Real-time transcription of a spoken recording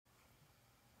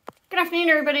afternoon,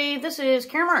 everybody. This is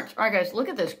Karen Marks. All right, guys, look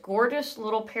at this gorgeous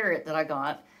little parrot that I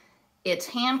got. It's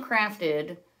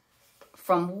handcrafted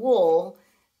from wool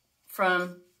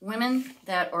from women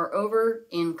that are over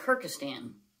in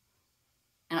Kyrgyzstan.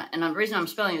 And the reason I'm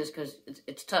spelling it is because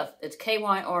it's tough. It's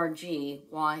Kyrgyzstan,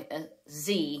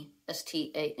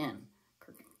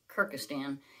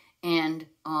 Kyrgyzstan. And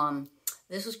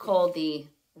this is called the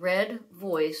Red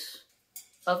Voice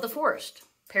of the Forest,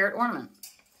 Parrot Ornament.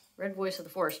 Red Voice of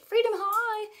the Forest. Freedom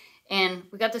High! And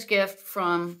we got this gift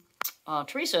from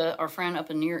Theresa, our friend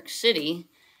up in New York City.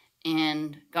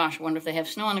 And gosh, I wonder if they have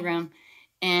snow on the ground.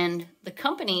 And the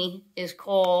company is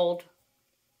called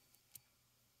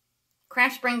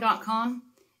Craftspring.com,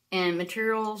 and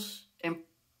materials and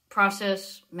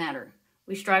process matter.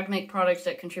 We strive to make products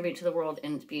that contribute to the world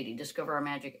and its beauty. Discover our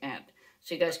magic act.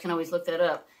 So you guys can always look that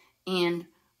up. And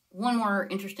one more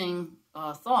interesting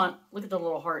thought. Look at the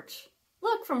little hearts.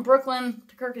 Look, from Brooklyn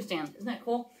to Kyrgyzstan. Isn't that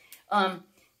cool?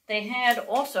 They had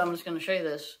also, I'm just going to show you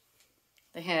this.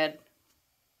 They had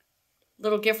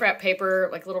little gift wrap paper,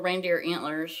 like little reindeer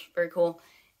antlers. Very cool.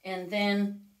 And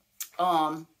then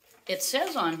it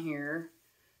says on here,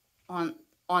 on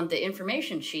the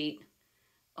information sheet,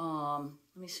 let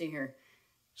me see here.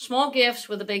 Small gifts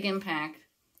with a big impact.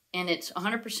 And it's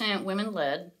 100%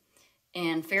 women-led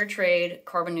and fair trade,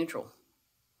 carbon neutral.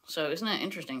 So isn't that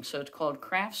interesting? So it's called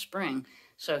Craftspring.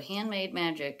 So handmade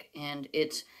magic, and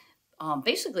it's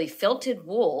basically felted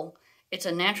wool. It's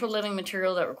a natural living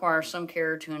material that requires some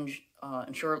care to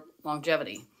ensure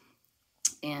longevity.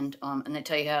 And they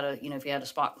tell you how to, if you had to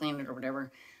spot clean it or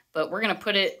whatever. But we're going to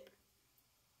put it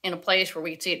in a place where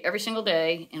we can see it every single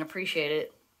day and appreciate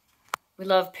it. We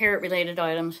love parrot-related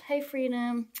items. Hey,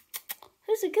 Freedom.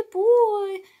 Who's a good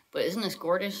boy? But isn't this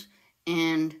gorgeous?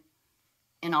 And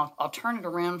I'll turn it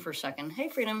around for a second. Hey,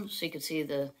 Freedom, so you can see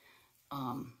the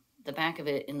back of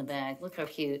it in the bag. Look how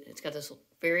cute. It's got this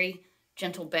very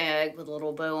gentle bag with a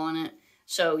little bow on it.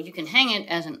 So you can hang it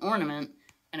as an ornament.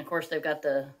 And, of course, they've got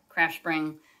the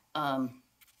Craftspring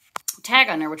tag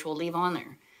on there, which we'll leave on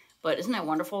there. But isn't that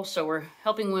wonderful? So we're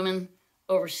helping women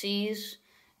overseas.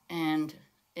 And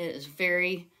it is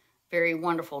very, very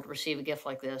wonderful to receive a gift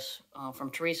like this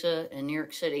from Theresa in New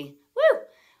York City. Woo!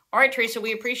 All right, Theresa,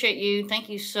 we appreciate you. Thank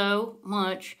you so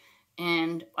much.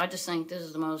 And I just think this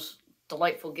is the most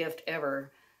delightful gift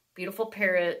ever. Beautiful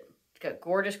parrot. It's got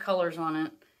gorgeous colors on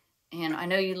it. And I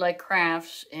know you like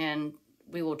crafts, and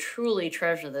we will truly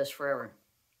treasure this forever.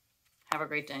 Have a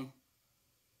great day.